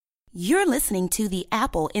You're listening to the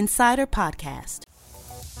Apple Insider Podcast.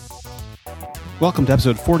 Welcome to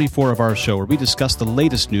episode 44 of our show, where we discuss the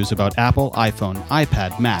latest news about Apple, iPhone,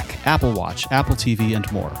 iPad, Mac, Apple Watch, Apple TV, and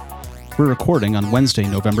more. We're recording on Wednesday,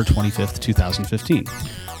 November 25th, 2015.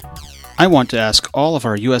 I want to ask all of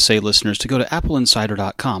our USA listeners to go to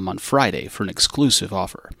appleinsider.com on Friday for an exclusive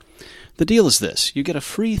offer. The deal is this: you get a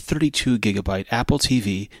free 32GB Apple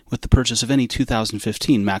TV with the purchase of any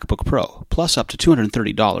 2015 MacBook Pro, plus up to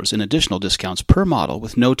 $230 in additional discounts per model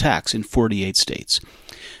with no tax in 48 states.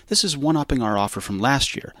 This is one-upping our offer from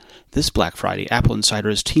last year. This Black Friday, Apple Insider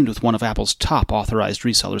has teamed with one of Apple's top authorized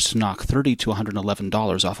resellers to knock $30 to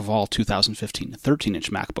 $111 off of all 2015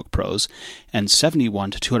 13-inch MacBook Pros and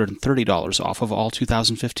 $71 to $230 off of all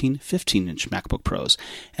 2015 15-inch MacBook Pros,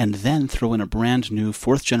 and then throw in a brand new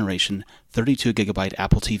 4th-generation 32GB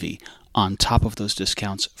Apple TV on top of those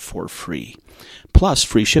discounts for free. Plus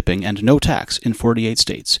free shipping and no tax in 48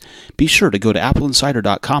 states. Be sure to go to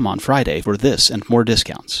appleinsider.com on Friday for this and more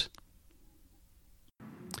discounts.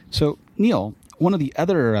 So, Neil, one of the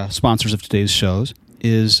other sponsors of today's shows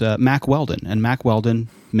is Mack Weldon. And Mack Weldon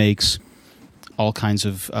makes all kinds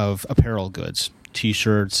of apparel goods,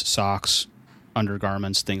 T-shirts, socks,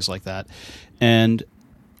 undergarments, things like that. And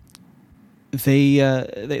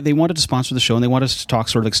they wanted to sponsor the show, and they wanted us to talk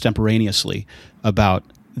sort of extemporaneously about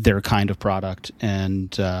their kind of product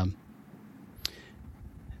and how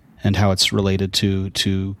it's related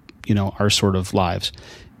to our sort of lives.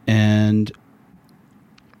 And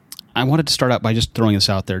I wanted to start out by just throwing this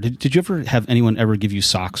out there. Did you ever have anyone ever give you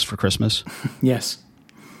socks for Christmas? Yes.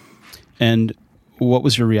 And what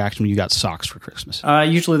was your reaction when you got socks for Christmas?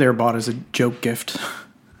 Usually they were bought as a joke gift.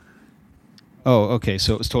 Oh, okay.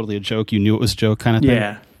 So it was totally a joke. You knew it was a joke kind of thing?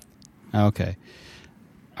 Yeah. Okay.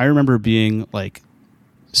 I remember being like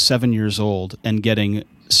 7 years old and getting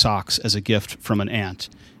socks as a gift from an aunt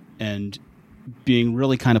and being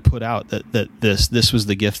really kind of put out that this was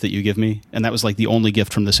the gift that you give me. And that was like the only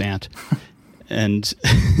gift from this aunt. And,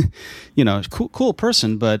 cool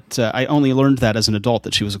person, but I only learned that as an adult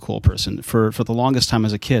that she was a cool person. For the longest time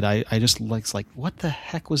as a kid, I just like, what the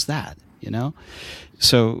heck was that,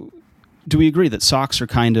 So do we agree that socks are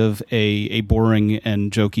kind of a boring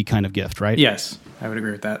and jokey kind of gift, right? Yes, I would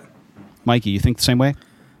agree with that. Mikey, you think the same way?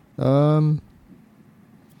 I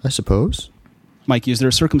suppose. Mikey, is there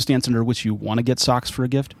a circumstance under which you want to get socks for a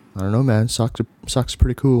gift? I don't know, man. Socks are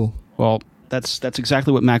pretty cool. Well, that's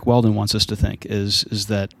exactly what Mack Weldon wants us to think, is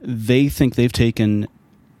that they think they've taken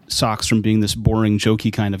socks from being this boring,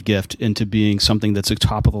 jokey kind of gift into being something that's a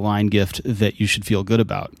top-of-the-line gift that you should feel good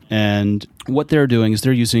about. And what they're doing is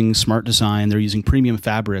they're using smart design, they're using premium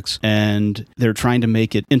fabrics, and they're trying to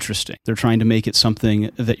make it interesting. They're trying to make it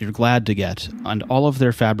something that you're glad to get. And all of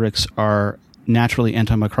their fabrics are naturally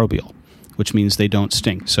antimicrobial, which means they don't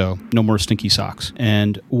stink, so no more stinky socks.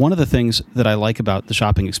 And one of the things that I like about the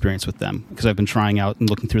shopping experience with them, because I've been trying out and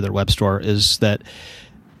looking through their web store, is that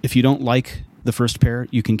if you don't like the first pair,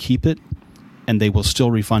 you can keep it, and they will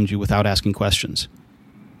still refund you without asking questions.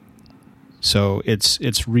 So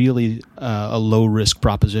it's really a low-risk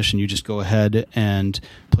proposition. You just go ahead and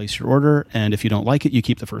place your order, and if you don't like it, you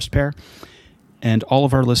keep the first pair. And all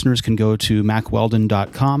of our listeners can go to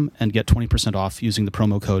MackWeldon.com and get 20% off using the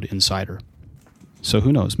promo code INSIDER. So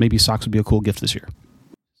who knows? Maybe socks would be a cool gift this year.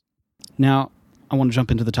 Now, I want to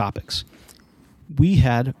jump into the topics. We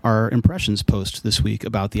had our impressions post this week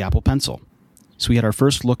about the Apple Pencil. So we had our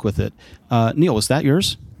first look with it. Neil, was that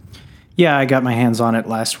yours? Yeah, I got my hands on it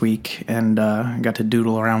last week and got to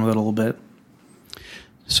doodle around with it a little bit.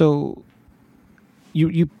 So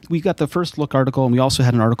we got the first look article, and we also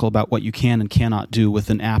had an article about what you can and cannot do with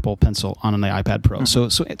an Apple Pencil on an iPad Pro. Mm-hmm.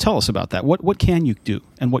 So tell us about that. What can you do,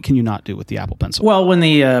 and what can you not do with the Apple Pencil? Well, when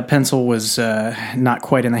the Pencil was not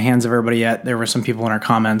quite in the hands of everybody yet, there were some people in our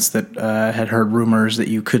comments that had heard rumors that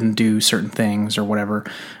you couldn't do certain things or whatever,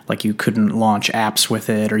 like you couldn't launch apps with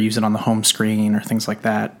it or use it on the home screen or things like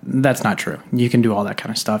that. That's not true. You can do all that kind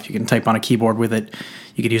of stuff. You can type on a keyboard with it.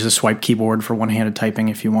 You could use a swipe keyboard for one-handed typing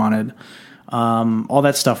if you wanted. All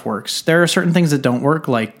that stuff works. There are certain things that don't work,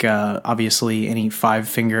 like obviously any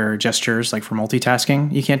 5-finger gestures, like for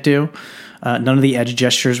multitasking, you can't do. None of the edge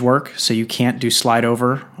gestures work, so you can't do slide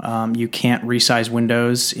over. You can't resize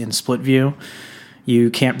windows in split view. You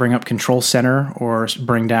can't bring up Control Center or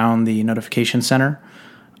bring down the Notification Center.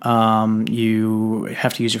 You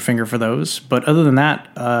have to use your finger for those. But other than that,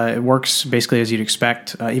 it works basically as you'd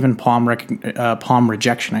expect. Even palm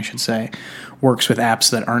rejection, I should say, works with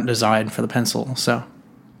apps that aren't designed for the Pencil. So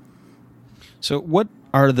what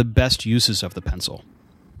are the best uses of the Pencil?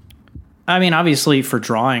 I mean, obviously for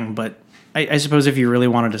drawing, but I suppose if you really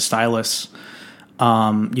wanted a stylus,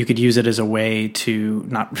 You could use it as a way to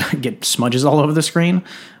not get smudges all over the screen.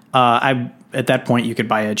 At that point, you could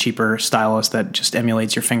buy a cheaper stylus that just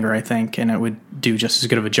emulates your finger, I think, and it would do just as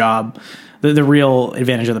good of a job. The real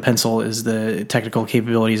advantage of the pencil is the technical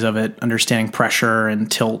capabilities of it, understanding pressure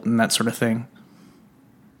and tilt and that sort of thing.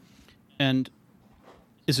 And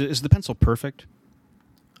is the pencil perfect?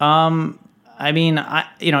 I mean, I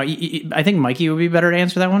think Mikey would be better to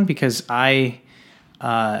answer that one because I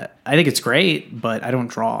think it's great, but I don't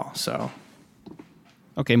draw, so.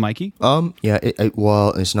 Okay, Mikey. Yeah.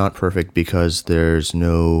 Well, it's not perfect because there's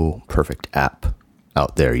no perfect app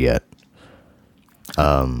out there yet.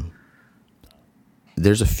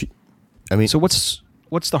 There's a few. I mean, so what's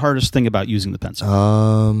the hardest thing about using the pencil?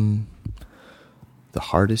 the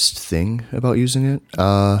hardest thing about using it.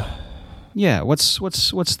 Yeah. What's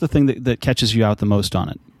the thing that catches you out the most on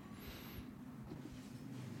it?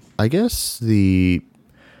 I guess it's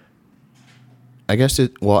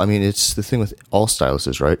the thing with all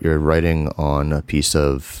styluses, right? You're writing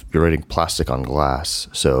plastic on glass,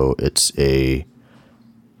 so it's a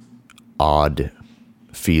odd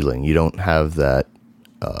feeling. You don't have that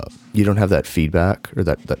feedback or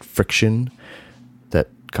that friction that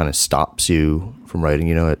kind of stops you from writing.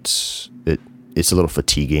 It's a little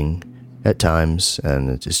fatiguing at times, and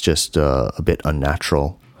it's just a bit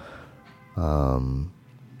unnatural. And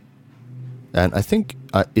I think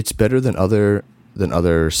it's better than other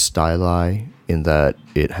styli in that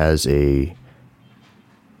it has a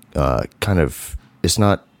it's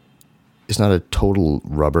not a total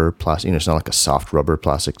rubber plastic. It's not like a soft rubber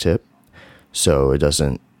plastic tip, so it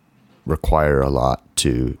doesn't require a lot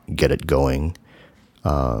to get it going.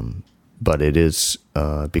 But it is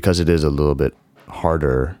because it is a little bit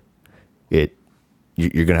harder.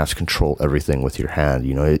 You're gonna have to control everything with your hand.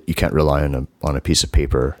 You can't rely on a piece of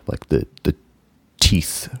paper, like the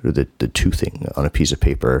teeth or the toothing on a piece of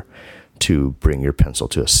paper to bring your pencil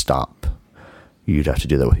to a stop. You'd have to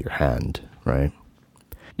do that with your hand, right?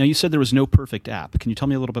 Now, you said there was no perfect app. Can you tell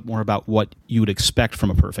me a little bit more about what you would expect from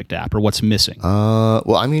a perfect app, or what's missing?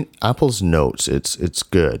 Well, I mean, Apple's Notes, it's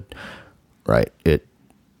good, right? It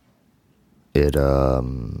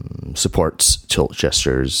supports tilt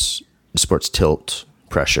gestures, supports tilt,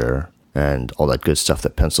 pressure, and all that good stuff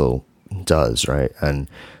that Pencil does, right? And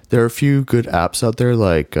there are a few good apps out there,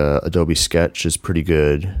 like Adobe Sketch is pretty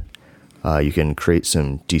good. You can create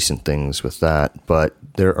some decent things with that, but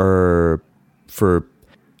there are for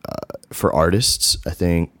artists, I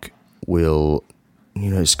think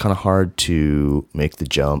it's kind of hard to make the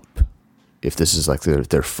jump if this is like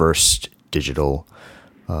their first digital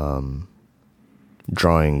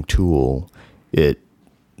drawing tool.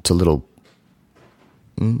 It's a little.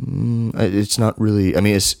 It's not really. I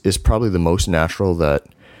mean, it's probably the most natural that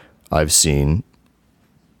I've seen,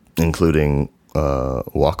 including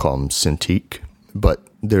Wacom Cintiq, but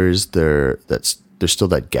there's still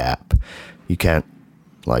that gap. You can't,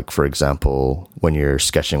 like, for example, when you're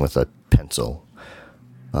sketching with a pencil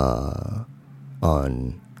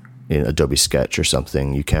in Adobe Sketch or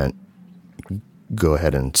something, you can't go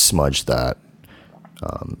ahead and smudge that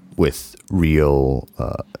with real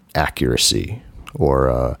accuracy,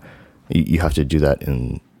 or you have to do that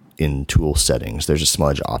in tool settings. There's a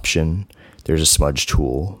smudge option. There's a smudge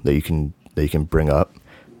tool that you can bring up,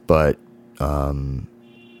 but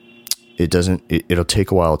it'll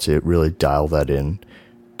take a while to really dial that in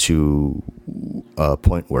to a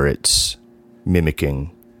point where it's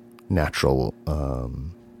mimicking natural,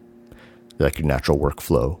 like your natural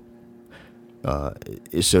workflow.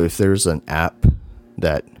 So if there's an app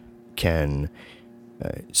that can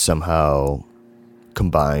somehow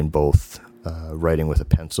combine both writing with a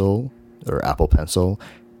pencil or Apple Pencil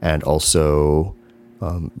and also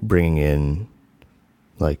bringing in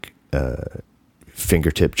like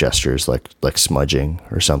fingertip gestures, like smudging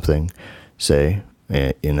or something, say,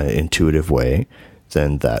 in an intuitive way,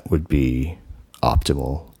 then that would be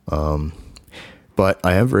optimal. But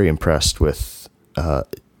I am very impressed with other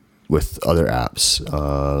apps,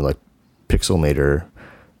 like Pixelmator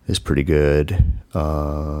is pretty good.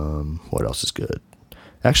 What else is good?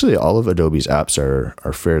 Actually, all of Adobe's apps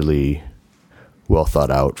are fairly well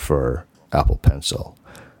thought out for Apple Pencil.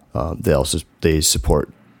 They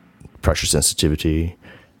support pressure sensitivity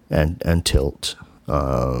and tilt.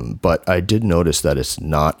 But I did notice that it's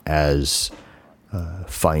not as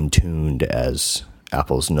fine-tuned as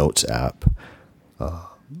Apple's Notes app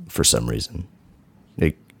for some reason.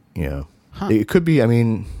 It could be. I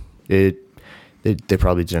mean, they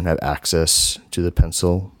probably didn't have access to the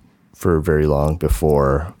pencil for very long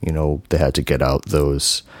before they had to get out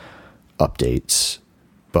those updates.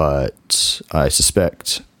 But I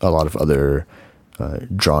suspect a lot of other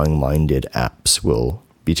drawing-minded apps will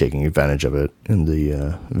be taking advantage of it in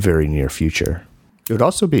the very near future. It would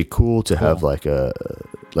also be cool to have like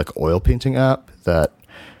oil painting app that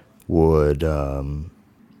would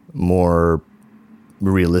more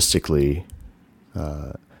realistically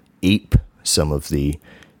ape some of the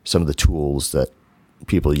tools that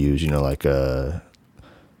people use. Like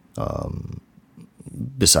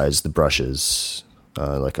besides the brushes,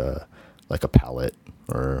 like a palette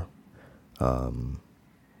or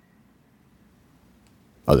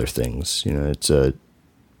other things.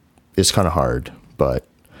 It's kind of hard, but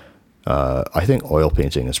I think oil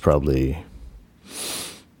painting is probably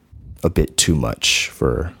a bit too much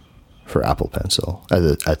for Apple Pencil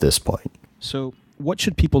at this point. So what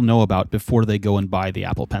should people know about before they go and buy the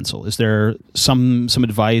Apple Pencil? Is there some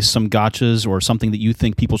advice, some gotchas, or something that you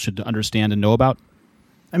think people should understand and know about?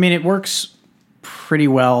 I mean, it works pretty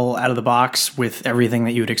well out of the box with everything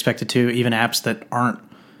that you would expect it to, even apps that aren't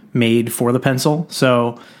made for the pencil.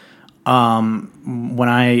 So when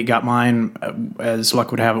I got mine, as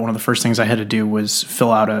luck would have it, one of the first things I had to do was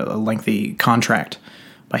fill out a lengthy contract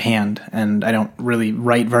by hand, and I don't really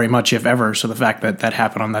write very much, if ever, so the fact that that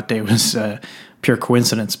happened on that day was pure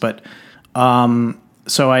coincidence. But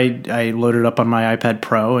so I loaded it up on my iPad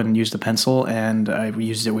Pro and used the pencil, and I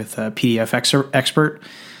used it with PDF Expert,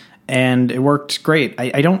 and it worked great.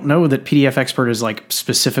 I don't know that PDF Expert is like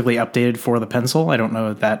specifically updated for the pencil. I don't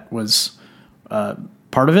know if that was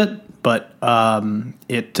part of it, but I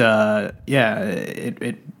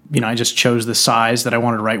just chose the size that I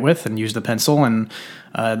wanted to write with and used the pencil, and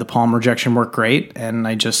the palm rejection worked great, and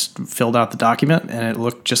I just filled out the document, and it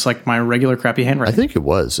looked just like my regular crappy handwriting. I think it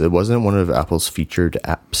was. It wasn't one of Apple's featured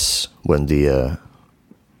apps when it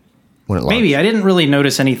launched. Maybe. I didn't really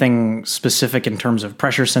notice anything specific in terms of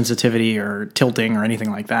pressure sensitivity or tilting or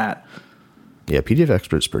anything like that. Yeah, PDF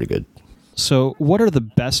Expert's pretty good. So what are the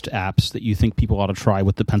best apps that you think people ought to try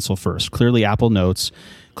with the pencil first? Clearly Apple Notes.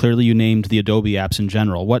 Clearly you named the Adobe apps in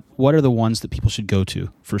general. What are the ones that people should go to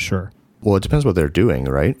for sure? Well, it depends what they're doing,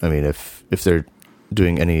 right? I mean, if they're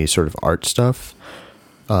doing any sort of art stuff,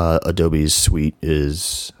 Adobe's suite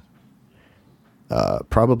is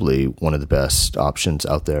probably one of the best options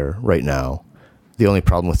out there right now. The only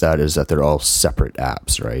problem with that is that they're all separate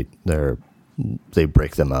apps, right? They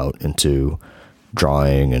break them out into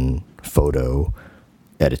drawing and photo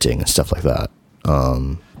editing and stuff like that.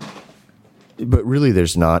 But really,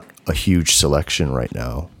 there's not a huge selection right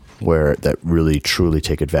now that really truly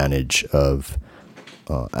take advantage of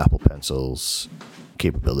Apple Pencil's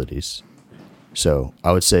capabilities. So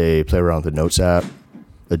I would say play around with the Notes app,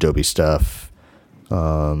 Adobe stuff.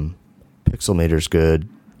 Pixelmator's good.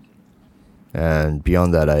 And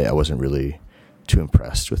beyond that, I wasn't really too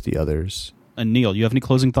impressed with the others. And Neil, you have any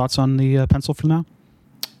closing thoughts on the pencil for now?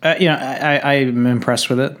 I'm impressed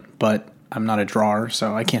with it, but I'm not a drawer,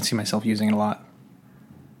 so I can't see myself using it a lot.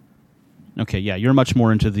 Okay, yeah, you're much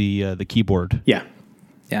more into the keyboard. Yeah.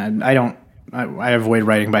 I avoid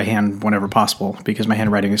writing by hand whenever possible because my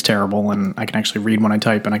handwriting is terrible, and I can actually read when I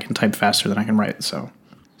type, and I can type faster than I can write.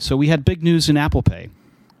 So we had big news in Apple Pay,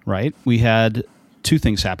 right? We had two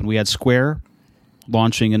things happen. We had Square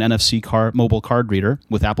launching an NFC mobile card reader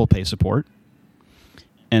with Apple Pay support,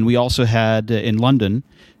 and we also had in London,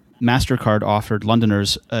 MasterCard offered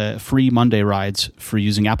Londoners free Monday rides for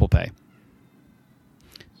using Apple Pay.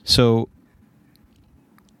 So,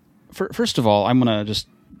 first of all, I'm going to just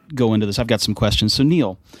go into this. I've got some questions. So,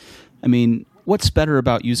 Neil, I mean, what's better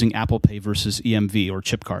about using Apple Pay versus EMV or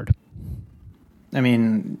chip card? I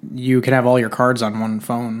mean, you can have all your cards on one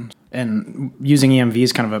phone, and using EMV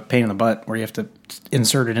is kind of a pain in the butt where you have to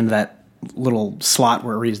insert it into that little slot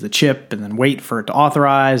where it reads the chip and then wait for it to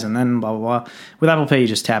authorize and then blah, blah, blah. With Apple Pay, you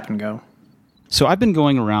just tap and go. So I've been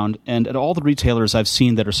going around, and at all the retailers I've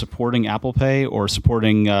seen that are supporting Apple Pay or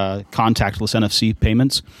supporting contactless NFC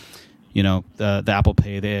payments, the Apple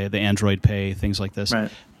Pay, the Android Pay, things like this,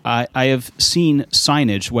 right. I have seen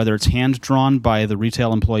signage, whether it's hand-drawn by the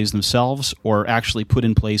retail employees themselves or actually put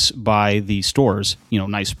in place by the stores,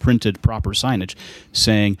 nice printed, proper signage,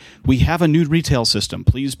 saying, we have a new retail system,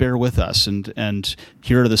 please bear with us, and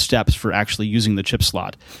here are the steps for actually using the chip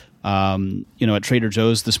slot. At Trader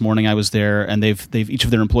Joe's this morning I was there, and they've each of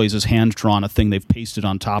their employees has hand-drawn a thing they've pasted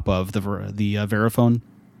on top of the Verifone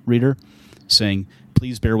reader, saying,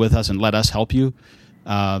 please bear with us and let us help you.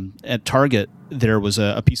 At Target, there was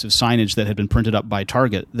a piece of signage that had been printed up by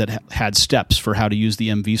Target that had steps for how to use the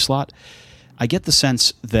MV slot. I get the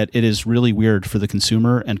sense that it is really weird for the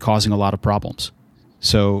consumer and causing a lot of problems.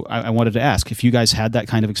 So I wanted to ask if you guys had that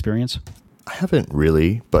kind of experience. I haven't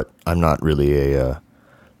really, but I'm not really a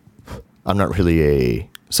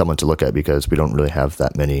someone to look at because we don't really have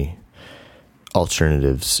that many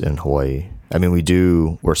alternatives in Hawaii. I mean,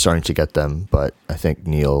 we're starting to get them, but I think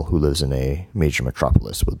Neil, who lives in a major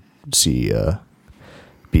metropolis, would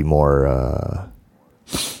be more,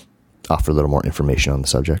 offer a little more information on the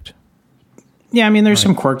subject. Yeah, I mean, there's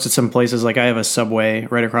some quirks at some places. Like I have a Subway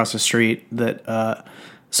right across the street that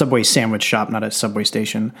Subway sandwich shop, not a Subway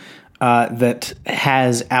station, that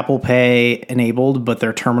has Apple Pay enabled, but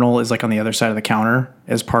their terminal is like on the other side of the counter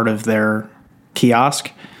as part of their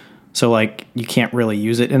kiosk. So like you can't really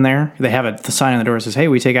use it in there. They have the sign on the door that says, "Hey,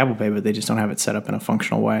 we take Apple Pay," but they just don't have it set up in a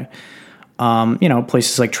functional way.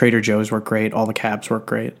 Places like Trader Joe's work great. All the cabs work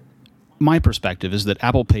great. My perspective is that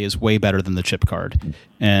Apple Pay is way better than the chip card.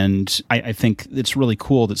 And I think it's really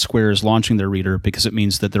cool that Square is launching their reader because it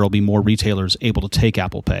means that there will be more retailers able to take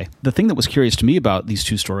Apple Pay. The thing that was curious to me about these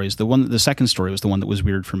two stories, the second story was the one that was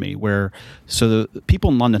weird for me, so the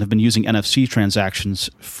people in London have been using NFC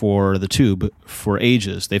transactions for the tube for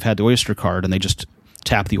ages. They've had the Oyster card and they just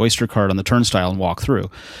tap the Oyster card on the turnstile and walk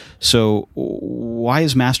through. So why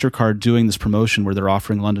is MasterCard doing this promotion where they're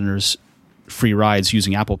offering Londoners free rides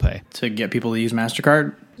using Apple Pay? To get people to use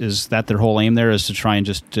MasterCard? Is that their whole aim there, is to try and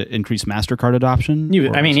just to increase MasterCard adoption?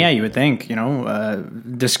 You would think.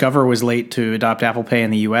 Discover was late to adopt Apple Pay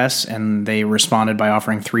in the U.S., and they responded by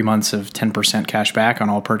offering 3 months of 10% cash back on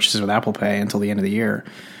all purchases with Apple Pay until the end of the year.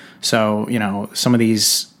 So, some of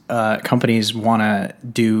these companies want to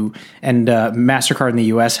do, and MasterCard in the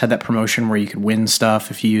U.S. had that promotion where you could win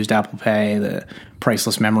stuff if you used Apple Pay, the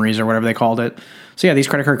priceless memories or whatever they called it. So yeah, these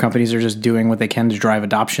credit card companies are just doing what they can to drive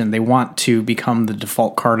adoption. They want to become the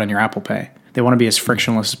default card on your Apple Pay. They want to be as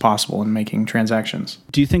frictionless as possible in making transactions.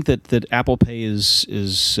 Do you think that Apple Pay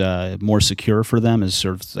is more secure for them, is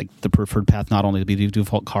sort of like the preferred path, not only to be the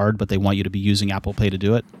default card, but they want you to be using Apple Pay to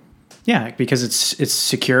do it? Yeah, because it's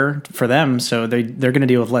secure for them, so they're going to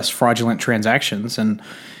deal with less fraudulent transactions. And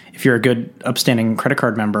if you're a good, upstanding credit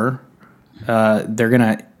card member, they're going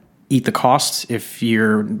to eat the costs if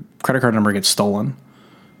your credit card number gets stolen.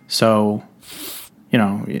 So, they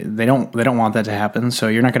don't want that to happen. So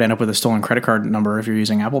you're not going to end up with a stolen credit card number if you're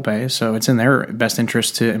using Apple Pay. So it's in their best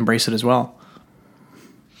interest to embrace it as well.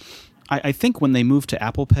 I think when they move to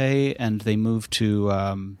Apple Pay and they move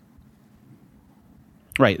to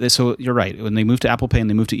right, so you're right. When they move to Apple Pay and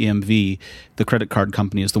they move to EMV, the credit card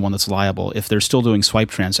company is the one that's liable. If they're still doing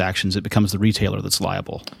swipe transactions, it becomes the retailer that's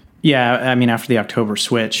liable. Yeah, I mean, after the October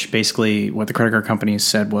switch, basically what the credit card companies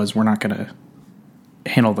said was, we're not going to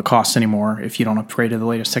handle the costs anymore if you don't upgrade to the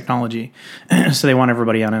latest technology. So they want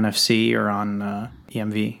everybody on NFC or on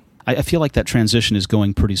EMV. I feel like that transition is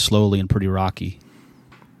going pretty slowly and pretty rocky.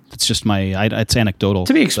 It's just it's anecdotal.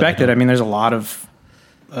 To be expected. I mean, there's a lot of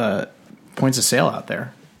points of sale out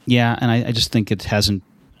there. Yeah, and I just think it hasn't,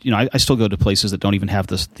 I still go to places that don't even have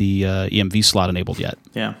the EMV slot enabled yet.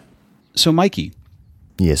 Yeah. So, Mikey.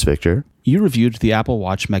 Yes, Victor? You reviewed the Apple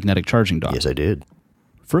Watch magnetic charging dock. Yes, I did.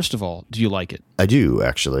 First of all, do you like it? I do,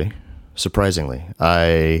 actually. Surprisingly.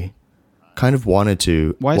 I kind of wanted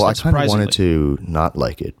to... Why is that I kind of wanted to not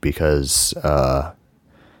like it because, I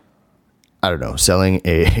don't know, selling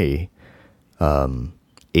a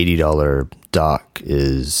 $80 dock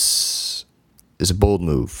is a bold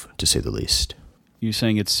move, to say the least. You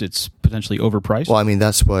saying it's potentially overpriced? Well, I mean,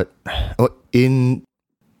 that's what...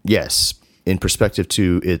 Yes. In perspective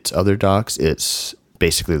to its other docks, it's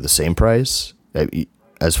basically the same price.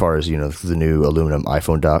 As far as, the new aluminum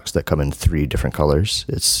iPhone docks that come in 3 different colors,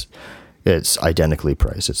 it's identically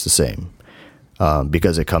priced. It's the same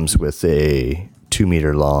because it comes with a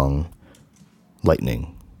 2-meter long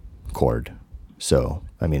lightning cord. So,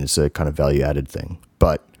 I mean, it's a kind of value-added thing.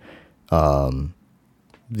 But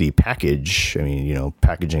the package, I mean,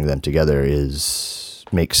 packaging them together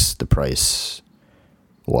makes the price,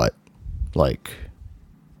 what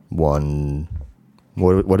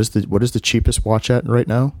is the cheapest watch at right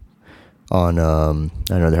now? On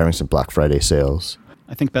I know they're having some Black Friday sales.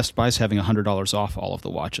 I think Best Buy's having $100 off all of the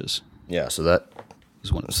watches. Yeah, so that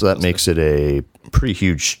makes it a pretty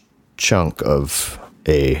huge chunk of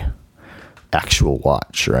a actual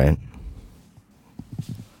watch, right?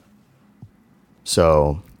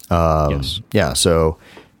 So yes. Yeah, so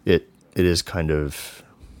it is kind of,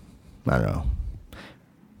 I don't know.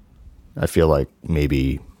 I feel like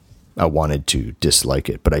maybe I wanted to dislike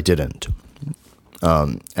it, but I didn't.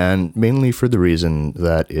 And mainly for the reason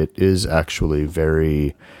that it is actually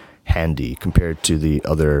very handy compared to the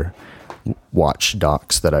other watch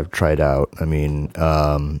docks that I've tried out. I mean,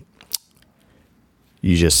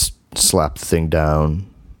 you just slap the thing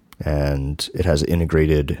down and it has an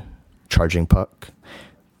integrated charging puck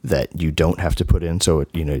that you don't have to put in. So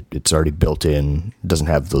it's already built in. It doesn't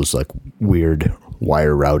have those like weird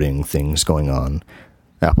wire routing things going on.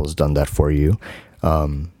 Apple's done that for you.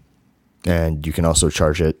 And you can also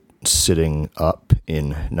charge it sitting up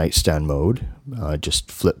in nightstand mode.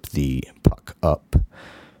 Just flip the puck up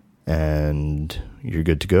and you're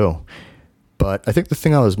good to go. But I think the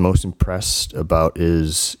thing I was most impressed about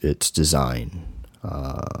is its design.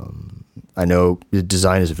 I know the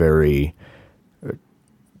design is a very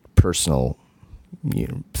personal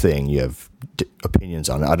thing. You have opinions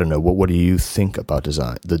on it. I don't know. What do you think about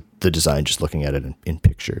design? The design, just looking at it in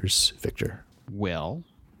pictures, Victor? Well,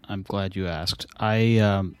 I'm glad you asked.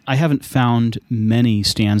 I haven't found many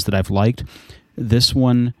stands that I've liked. This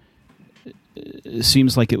one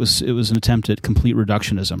seems like it was an attempt at complete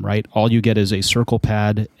reductionism, right? All you get is a circle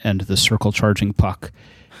pad and the circle charging puck,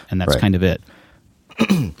 and that's kind of it.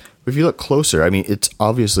 If you look closer, I mean, it's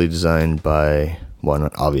obviously designed by, well,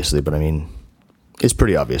 not obviously, but I mean, it's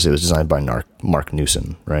pretty obvious. It was designed by Mark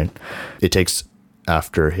Newson, right? It takes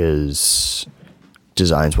after his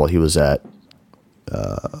designs while he was at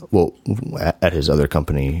his other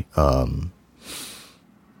company, Icopod,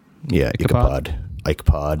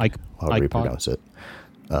 however you pronounce it.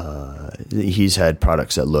 He's had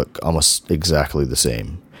products that look almost exactly the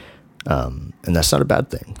same, and that's not a bad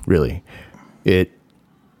thing, really. It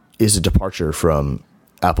is a departure from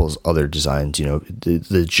Apple's other designs,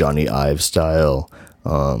 the Johnny Ive style,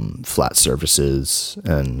 flat surfaces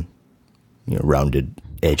and rounded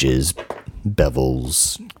edges,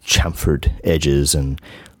 bevels, chamfered edges and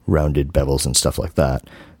rounded bevels and stuff like that.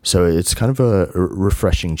 So it's kind of a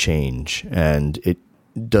refreshing change, and it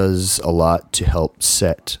does a lot to help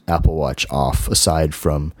set Apple Watch off aside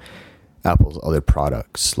from Apple's other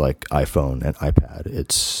products like iPhone and iPad.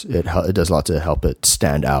 It does a lot to help it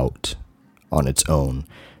stand out on its own.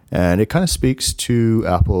 And it kind of speaks to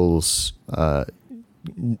Apple's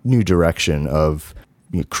new direction of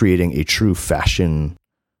creating a true fashion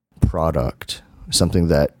product, something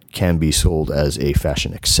that can be sold as a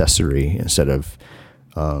fashion accessory instead of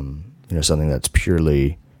something that's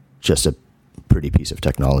purely just a pretty piece of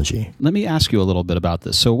technology. Let me ask you a little bit about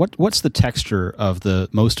this. So what's the texture of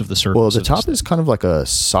most of the surface? Well, the top is kind of like a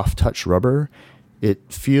soft touch rubber. It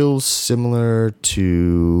feels similar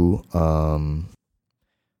to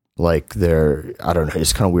like I don't know,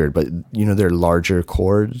 it's kind of weird, but they're larger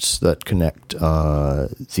cords that connect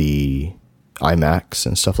the iMacs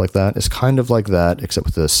and stuff like that. It's kind of like that, except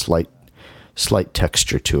with a slight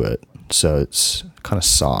texture to it. So it's kind of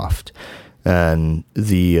soft. And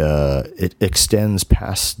it extends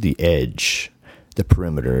past the edge, the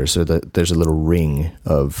perimeter, so that there's a little ring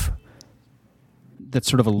of. That's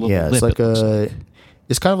sort of a little. Yeah, it's lip, like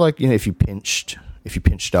it's kind of like if you pinched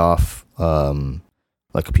off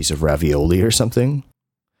like a piece of ravioli or something.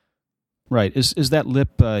 Right. Is that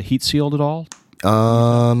lip heat sealed at all?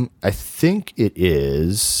 I think it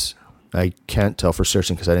is. I can't tell for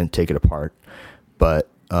certain because I didn't take it apart, but.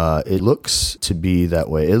 It looks to be that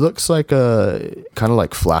way. It looks like kind of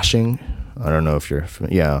like flashing. I don't know if you're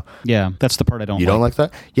familiar. Yeah, that's the part I don't like. You don't like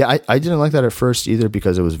that? Yeah, I didn't like that at first either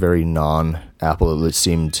because it was very non-Apple. It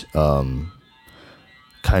seemed kind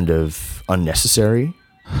of unnecessary.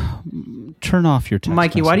 Turn off your text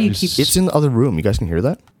Mikey, why do you keep... It's in the other room. You guys can hear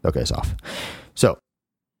that? Okay, it's off. So,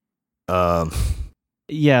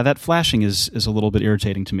 yeah, that flashing is a little bit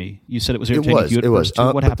irritating to me. You said it was irritating to you at first.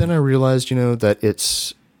 What happened? But then I realized,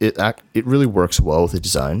 that it really works well with the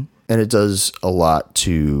design, and it does a lot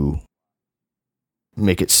to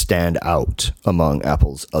make it stand out among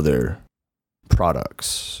Apple's other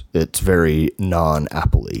products. It's very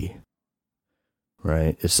non-Apple-y,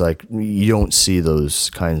 right? It's like you don't see those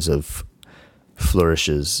kinds of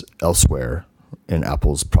flourishes elsewhere in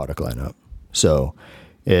Apple's product lineup. So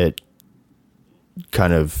it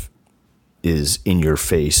kind of is in your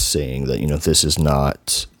face saying that, this is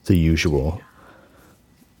not the usual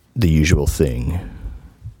thing.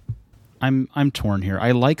 I'm torn here.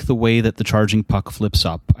 I like the way that the charging puck flips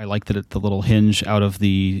up. I like that the little hinge out of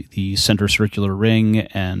the center circular ring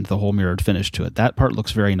and the whole mirrored finish to it. That part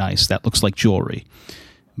looks very nice. That looks like jewelry.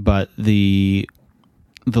 But the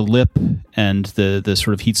lip and the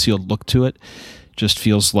sort of heat sealed look to it just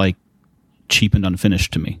feels like cheap and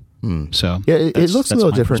unfinished to me. So yeah, it looks a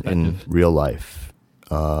little different in real life.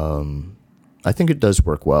 I think it does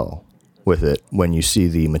work well with it when you see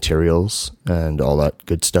the materials and all that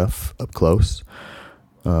good stuff up close.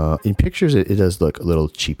 In pictures, it does look a little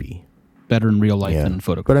cheapy. Better in real life than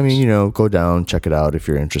photographs. But I mean, go down, check it out if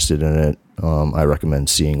you're interested in it. I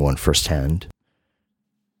recommend seeing one firsthand.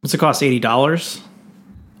 What's it cost? $80?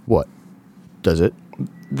 What does it?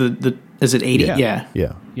 The Is it 80? Yeah. Yeah.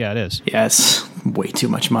 Yeah. Yeah, it is. Yeah, it's way too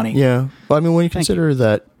much money. Yeah. Well, I mean, when you consider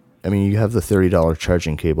that, I mean, you have the $30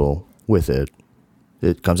 charging cable with it,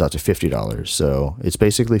 it comes out to $50. So it's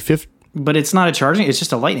basically But it's not a charging, it's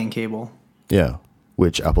just a lightning cable. Yeah.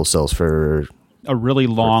 Which Apple sells for A really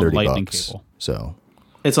long $30. lightning cable. So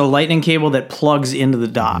It's a lightning cable that plugs into the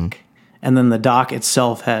dock. And then the dock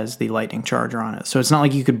itself has the lightning charger on it. So it's not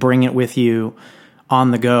like you could bring it with you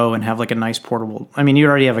on the go and have like a nice portable. I mean, you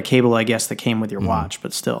already have a cable, I guess, that came with your watch,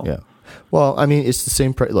 but still. yeah. Well, I mean, it's the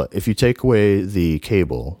same price. Look, if you take away the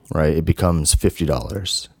cable, right, it becomes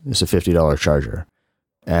 $50. It's a $50 charger.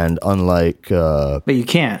 And unlike But you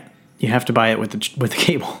can't. You have to buy it with the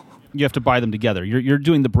cable. You have to buy them together. You're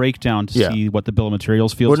doing the breakdown to Yeah. see what the bill of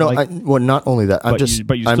materials feels well, no, like. well, not only that, But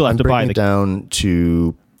you still have to buy breaking it down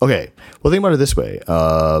to okay. Well, think about it this way: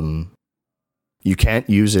 you can't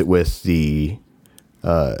use it with the.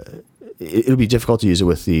 It'll be difficult to use it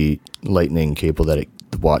with the lightning cable that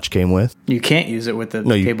the watch came with. You can't use it with the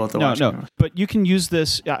cable at the watch. No. But you can use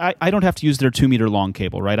this. I don't have to use their 2-meter long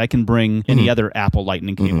cable, right? I can bring any other Apple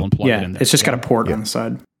Lightning cable and plug it in there. It's just got a port on the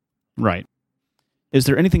side. Right. Is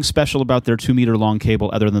there anything special about their 2-meter long cable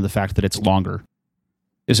other than the fact that it's longer?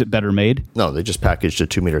 Is it better made? No, they just packaged a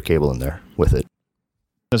 2-meter cable in there with it.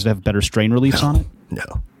 Does it have better strain reliefs on it?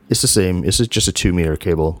 No, it's the same. It's just a 2-meter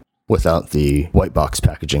cable without the white box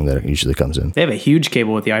packaging that it usually comes in. They have a huge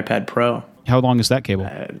cable with the iPad Pro. How long is that cable?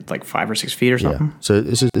 Like 5 or 6 feet or something. Yeah. So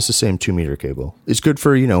it's the same 2-meter cable. It's good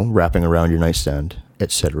for, wrapping around your nightstand,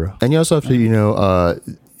 etc. And you also have to,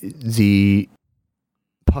 the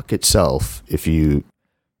puck itself,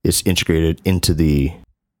 it's integrated into the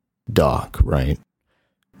dock, right?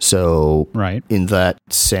 So Right. in that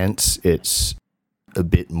sense, it's a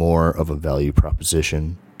bit more of a value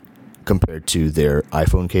proposition compared to their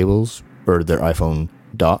iPhone cables or their iPhone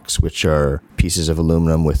docks, which are pieces of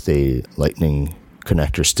aluminum with a lightning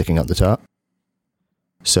connector sticking out the top.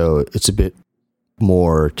 So it's a bit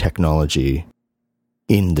more technology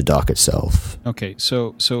in the dock itself. Okay,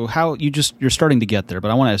 so how you're starting to get there,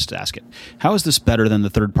 but I want to ask it. How is this better than the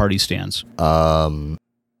third-party stands?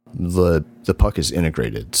 The puck is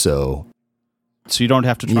integrated, so you don't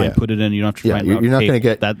have to try and put it in. You don't have to try and you're not going to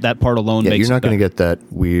get that part alone. Yeah, makes you're not going to get that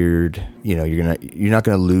weird. You're not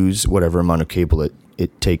going to lose whatever amount of cable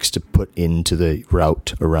it takes to put into the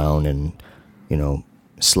route around and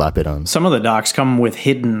slap it on. Some of the docks come with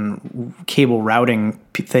hidden cable routing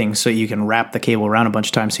things, so you can wrap the cable around a bunch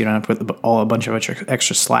of times, so you don't have to put a bunch of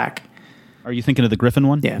extra slack. Are you thinking of the Griffin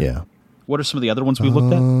one? Yeah. Yeah. What are some of the other ones we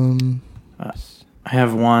looked at? I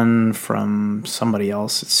have one from somebody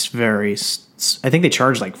else. I think they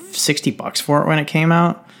charged like $60 for it when it came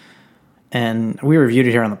out. And we reviewed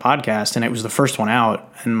it here on the podcast, and it was the first one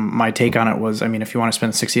out. And my take on it was, I mean, if you want to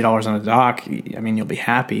spend $60 on a dock, I mean, you'll be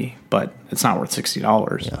happy, but it's not worth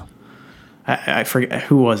 $60. Yeah. I forget,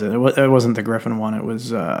 who was it? It wasn't the Griffin one. It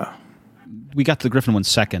was... we got the Griffin one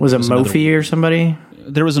second. Was it another Mophie or somebody?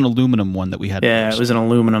 There was an aluminum one that we had. Yeah, first. it was an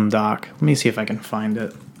aluminum dock. Let me see if I can find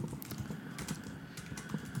it.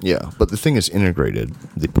 Yeah, but the thing is integrated.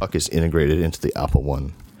 The puck is integrated into the Apple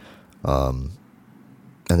one.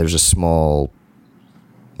 And there's a small,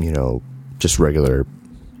 just regular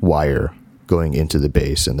wire going into the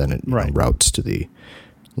base, and then it routes to the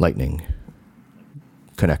Lightning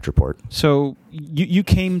connector port. So you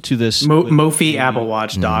came to this... Mophie Apple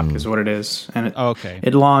Watch dock is what it is. And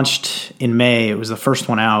it launched in May. It was the first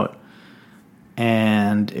one out.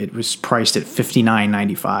 And it was priced at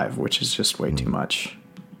 $59.95, which is just way too much.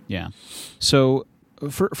 Yeah. So,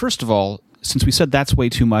 first of all, since we said that's way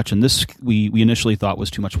too much, and this we initially thought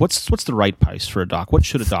was too much, what's the right price for a dock? What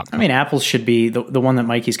should a dock cost? I mean, Apple's should be, the one that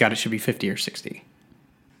Mikey's got, it should be 50 or 60.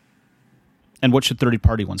 And what should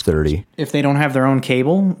third-party ones cost? 30. If they don't have their own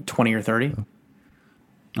cable, 20 or 30.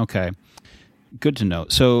 Okay. Good to know.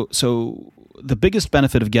 So the biggest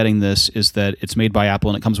benefit of getting this is that it's made by Apple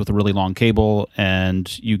and it comes with a really long cable,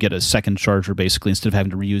 and you get a second charger basically instead of having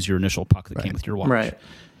to reuse your initial puck that came with your watch. Right.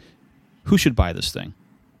 Who should buy this thing?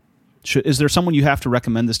 Is there someone you have to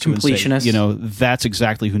recommend this to and say, that's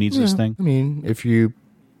exactly who needs this thing? I mean, it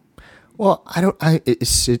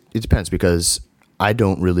depends, because I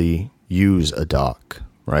don't really use a dock,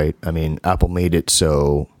 right? I mean, Apple made it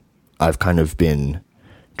so I've kind of been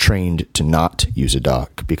trained to not use a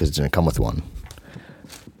dock because it didn't come with one.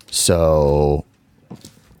 So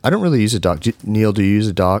I don't really use a dock. Neil, do you use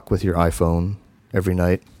a dock with your iPhone every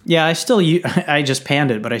night? Yeah, I just panned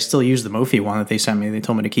it, but I still use the Mophie one that they sent me. They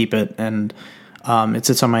told me to keep it, and it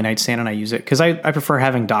sits on my nightstand, and I use it because I prefer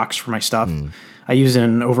having docks for my stuff. I use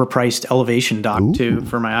an overpriced Elevation dock too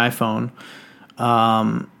for my iPhone.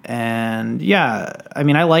 And yeah, I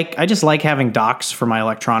mean, I just like having docks for my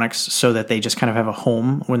electronics so that they just kind of have a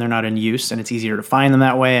home when they're not in use, and it's easier to find them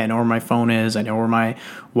that way. I know where my phone is. I know where my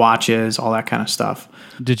watch is, all that kind of stuff.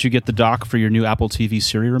 Did you get the dock for your new Apple TV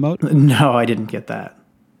Siri remote? No, I didn't get that.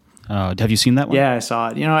 Have you seen that one? Yeah, I saw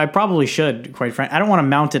it. I probably should, quite frankly. I don't want to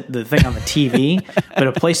mount the thing on the TV, but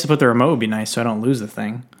a place to put the remote would be nice so I don't lose the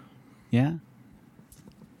thing. Yeah.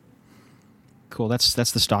 Cool. That's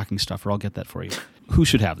the stocking stuffer. I'll get that for you. Who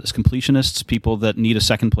should have this? Completionists, people that need a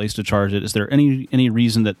second place to charge it. Is there any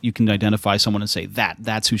reason that you can identify someone and say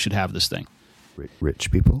that's who should have this thing?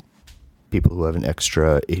 Rich people who have an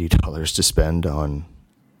extra $80 to spend on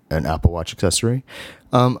an Apple Watch accessory.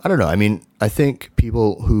 I don't know. I mean, I think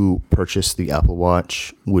people who purchase the Apple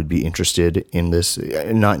Watch would be interested in this.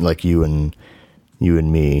 Not like you and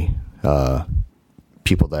me.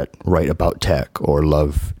 People that write about tech or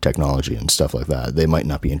love technology and stuff like that, they might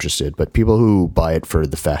not be interested. But people who buy it for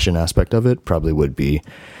the fashion aspect of it probably would be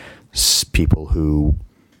people who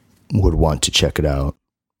would want to check it out.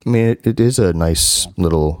 I mean, it is a nice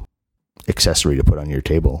little accessory to put on your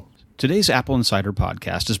table. Today's Apple Insider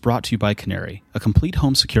podcast is brought to you by Canary, a complete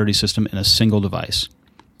home security system in a single device.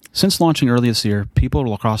 Since launching early this year,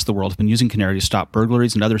 people across the world have been using Canary to stop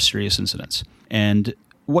burglaries and other serious incidents. And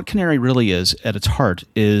what Canary really is, at its heart,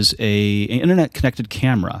 is an internet-connected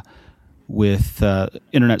camera with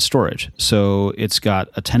internet storage. So it's got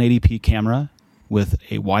a 1080p camera with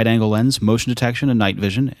a wide-angle lens, motion detection, and night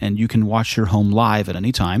vision, and you can watch your home live at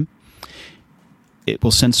any time. It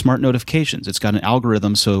will send smart notifications. It's got an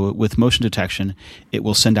algorithm, so with motion detection, it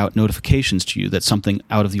will send out notifications to you that something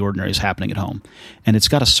out of the ordinary is happening at home. And it's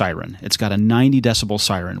got a siren. It's got a 90-decibel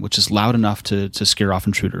siren, which is loud enough to scare off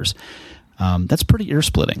intruders. That's pretty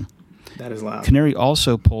ear-splitting. That is loud. Canary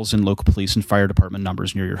also pulls in local police and fire department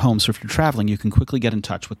numbers near your home, so if you're traveling, you can quickly get in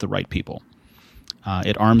touch with the right people.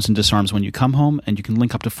 It arms and disarms when you come home, and you can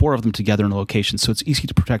link up to 4 of them together in a location, so it's easy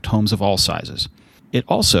to protect homes of all sizes. It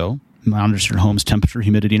also monitors your home's temperature,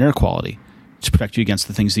 humidity, and air quality to protect you against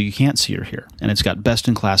the things that you can't see or hear. And it's got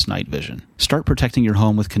best-in-class night vision. Start protecting your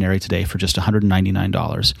home with Canary today for just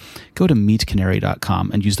 $199. Go to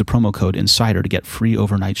meetcanary.com and use the promo code INSIDER to get free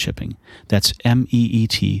overnight shipping. That's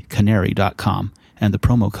MEET canary.com and the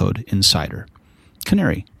promo code INSIDER.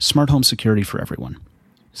 Canary, smart home security for everyone.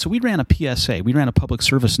 So we ran a PSA, we ran a public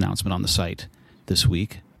service announcement on the site this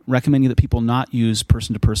week, recommending that people not use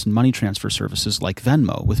person-to-person money transfer services like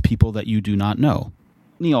Venmo with people that you do not know.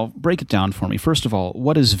 Neil, break it down for me. First of all,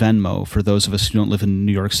 what is Venmo for those of us who don't live in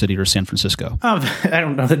New York City or San Francisco? I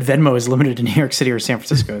don't know that Venmo is limited to New York City or San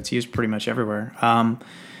Francisco. It's used pretty much everywhere.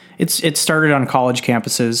 It started on college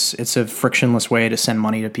campuses. It's a frictionless way to send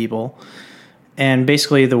money to people. And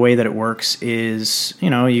basically the way that it works is,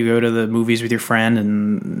 you go to the movies with your friend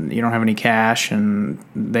and you don't have any cash and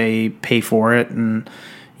they pay for it and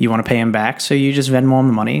you want to pay them back. So you just Venmo them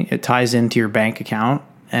the money. It ties into your bank account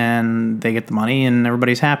and they get the money and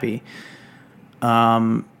everybody's happy.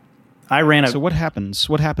 So what happens?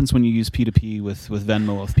 What happens when you use P2P with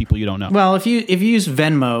Venmo with people you don't know? Well, if you use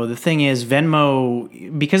Venmo, the thing is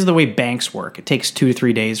Venmo, because of the way banks work, it takes 2 to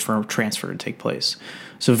 3 days for a transfer to take place.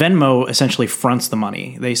 So Venmo essentially fronts the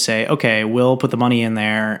money. They say, okay, we'll put the money in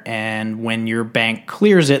there, and when your bank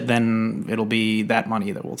clears it, then it'll be that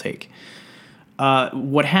money that we'll take.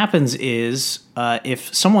 What happens is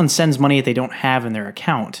if someone sends money that they don't have in their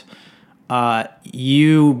account,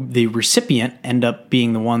 the recipient, end up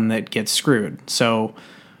being the one that gets screwed. So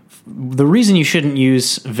the reason you shouldn't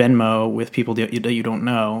use Venmo with people that you don't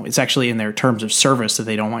know, it's actually in their terms of service that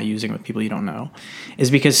they don't want you using with people you don't know, is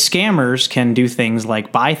because scammers can do things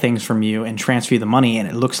like buy things from you and transfer you the money, and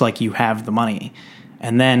it looks like you have the money.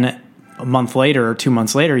 And then a month later or 2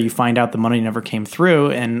 months later, you find out the money never came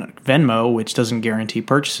through, and Venmo, which doesn't guarantee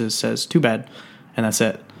purchases, says, too bad, and that's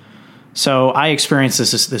it. So I experienced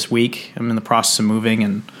this week. I'm in the process of moving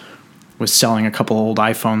and was selling a couple old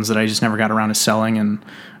iPhones that I just never got around to selling, and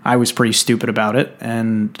I was pretty stupid about it.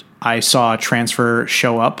 And I saw a transfer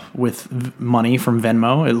show up with money from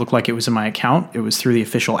Venmo. It looked like it was in my account. It was through the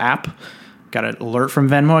official app. Got an alert from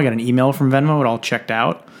Venmo. I got an email from Venmo. It all checked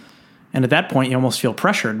out. And at that point, you almost feel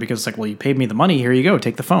pressured because it's like, well, you paid me the money. Here you go.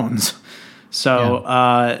 Take the phones. So,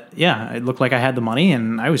 it looked like I had the money,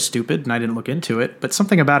 and I was stupid, and I didn't look into it. But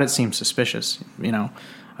something about it seemed suspicious.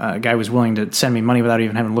 A guy was willing to send me money without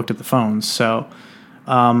even having looked at the phones. So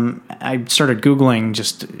I started Googling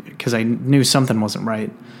just because I knew something wasn't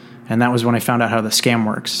right. And that was when I found out how the scam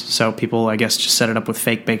works. So people, I guess, just set it up with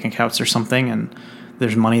fake bank accounts or something, and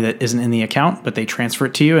there's money that isn't in the account, but they transfer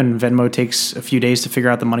it to you, and Venmo takes a few days to figure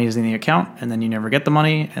out the money is in the account, and then you never get the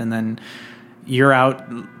money, and then you're out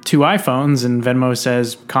 2 iPhones and Venmo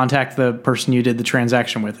says, contact the person you did the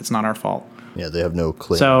transaction with. It's not our fault. Yeah, they have no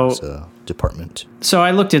claims department. So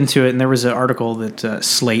I looked into it, and there was an article that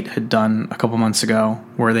Slate had done a couple months ago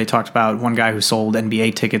where they talked about one guy who sold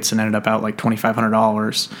NBA tickets and ended up out like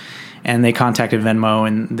 $2,500, and they contacted Venmo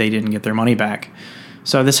and they didn't get their money back.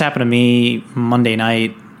 So this happened to me Monday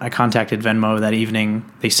night. I contacted Venmo that evening.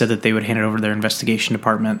 They said that they would hand it over to their investigation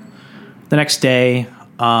department. The next day,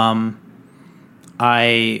 I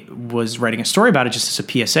was writing a story about it just as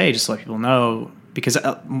a PSA, just to let people know, because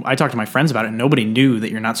I talked to my friends about it, and nobody knew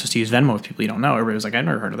that you're not supposed to use Venmo with people you don't know. Everybody was like, I've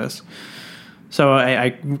never heard of this. So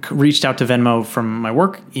I reached out to Venmo from my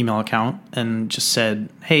work email account and just said,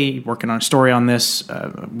 hey, working on a story on this,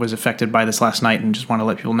 was affected by this last night and just want to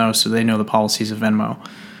let people know so they know the policies of Venmo.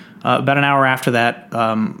 About an hour after that,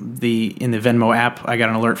 in the Venmo app, I got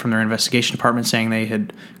an alert from their investigation department saying they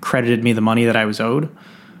had credited me the money that I was owed.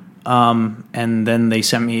 And then they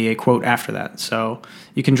sent me a quote after that. So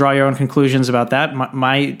you can draw your own conclusions about that.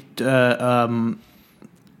 My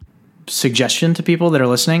suggestion to people that are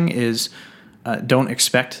listening is don't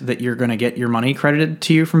expect that you're going to get your money credited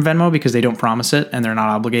to you from Venmo, because they don't promise it and they're not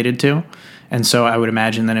obligated to. And so I would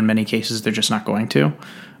imagine that in many cases they're just not going to.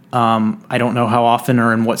 I don't know how often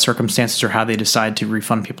or in what circumstances or how they decide to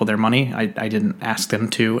refund people their money. I didn't ask them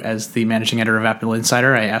to as the managing editor of Apple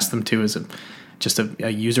Insider. I asked them to as just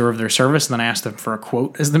a user of their service, and then I asked them for a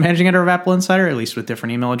quote as the managing editor of Apple Insider, at least with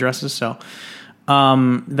different email addresses. So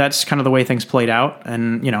that's kind of the way things played out.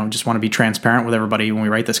 And, just want to be transparent with everybody when we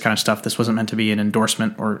write this kind of stuff. This wasn't meant to be an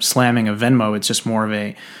endorsement or slamming of Venmo. It's just more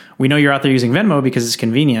of we know you're out there using Venmo because it's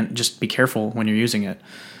convenient. Just be careful when you're using it.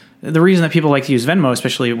 The reason that people like to use Venmo,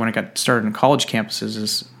 especially when it got started in college campuses,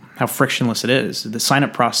 is how frictionless it is. The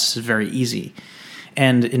sign-up process is very easy.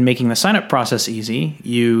 And in making the sign-up process easy,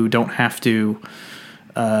 you don't have to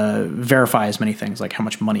verify as many things, like how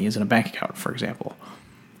much money is in a bank account, for example.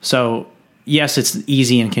 So, yes, it's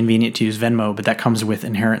easy and convenient to use Venmo, but that comes with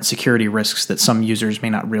inherent security risks that some users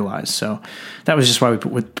may not realize. So that was just why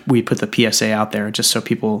we put the PSA out there, just so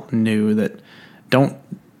people knew that don't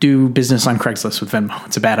do business on Craigslist with Venmo.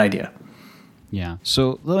 It's a bad idea. Yeah.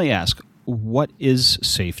 So let me ask, what is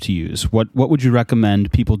safe to use? What would you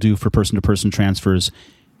recommend people do for person-to-person transfers?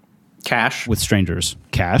 Cash. With strangers.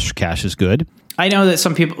 Cash is good. I know that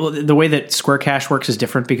some people, the way that Square Cash works is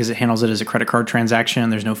different because it handles it as a credit card transaction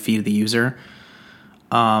and there's no fee to the user.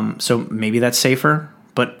 So maybe that's safer,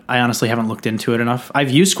 but I honestly haven't looked into it enough. I've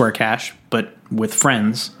used Square Cash, but with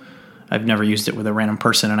friends. I've never used it with a random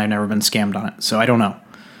person, and I've never been scammed on it. So I don't know.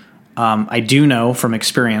 I do know from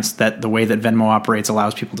experience that the way that Venmo operates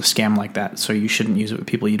allows people to scam like that, so you shouldn't use it with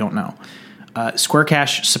people you don't know. Square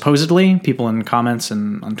Cash, supposedly, people in comments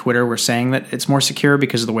and on Twitter were saying that it's more secure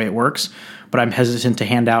because of the way it works, but I'm hesitant to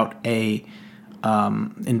hand out a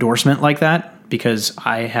endorsement like that because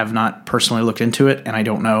I have not personally looked into it, and I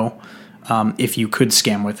don't know if you could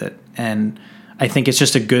scam with it. And I think it's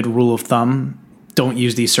just a good rule of thumb. Don't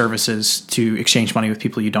use these services to exchange money with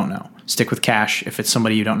people you don't know. Stick with cash if it's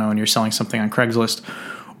somebody you don't know and you're selling something on Craigslist.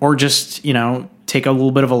 Or just, take a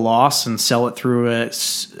little bit of a loss and sell it through a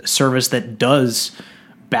service that does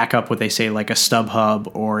back up what they say, like a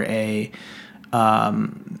StubHub or if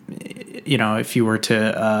you were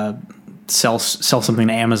to sell something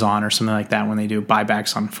to Amazon or something like that when they do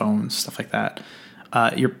buybacks on phones, stuff like that.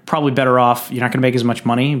 You're probably better off. You're not going to make as much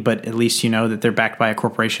money, but at least you know that they're backed by a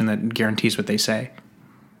corporation that guarantees what they say.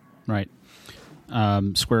 Right.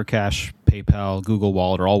 Square Cash, PayPal, Google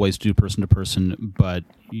Wallet are always do person-to-person, but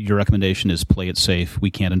your recommendation is play it safe. We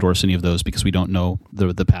can't endorse any of those because we don't know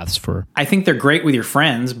the paths for... I think they're great with your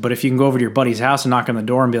friends, but if you can go over to your buddy's house and knock on the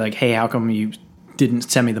door and be like, hey, how come you didn't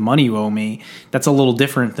send me the money you owe me? That's a little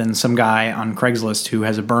different than some guy on Craigslist who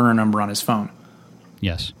has a burner number on his phone.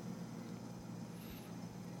 Yes.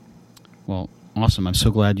 Well, awesome. I'm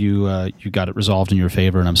so glad you got it resolved in your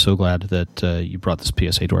favor, and I'm so glad that you brought this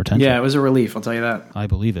PSA to our attention. Yeah, it was a relief, I'll tell you that. I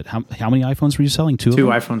believe it. How many iPhones were you selling? Two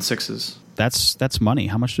iPhone 6s. That's money.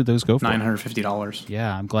 How much did those go for? $950.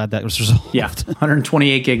 Yeah, I'm glad that was resolved. Yeah,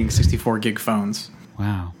 128 gig and 64 gig phones.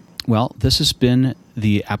 Wow. Well, this has been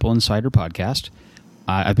the Apple Insider Podcast.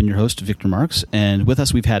 I've been your host, Victor Marks, and with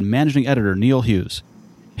us we've had managing editor Neil Hughes.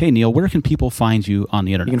 Hey, Neil, where can people find you on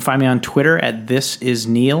the internet? You can find me on Twitter at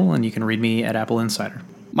ThisIsNeil, and you can read me at Apple Insider.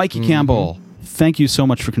 Mikey Campbell, thank you so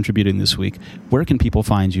much for contributing this week. Where can people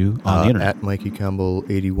find you on the internet? At Mikey Campbell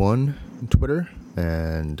 81 on Twitter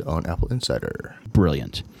and on Apple Insider.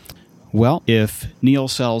 Brilliant. Well, if Neil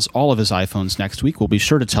sells all of his iPhones next week, we'll be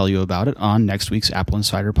sure to tell you about it on next week's Apple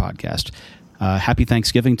Insider Podcast. Happy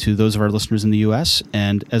Thanksgiving to those of our listeners in the U.S.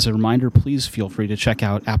 And as a reminder, please feel free to check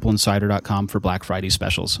out appleinsider.com for Black Friday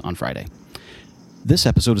specials on Friday. This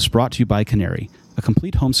episode is brought to you by Canary, a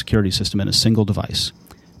complete home security system in a single device.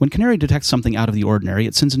 When Canary detects something out of the ordinary,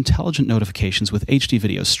 it sends intelligent notifications with HD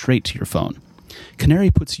video straight to your phone.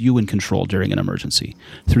 Canary puts you in control during an emergency.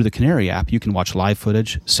 Through the Canary app, you can watch live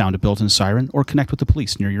footage, sound a built-in siren, or connect with the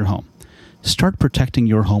police near your home. Start protecting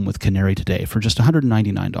your home with Canary today for just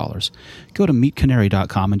 $199. Go to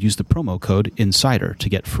meetcanary.com and use the promo code INSIDER to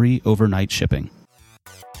get free overnight shipping.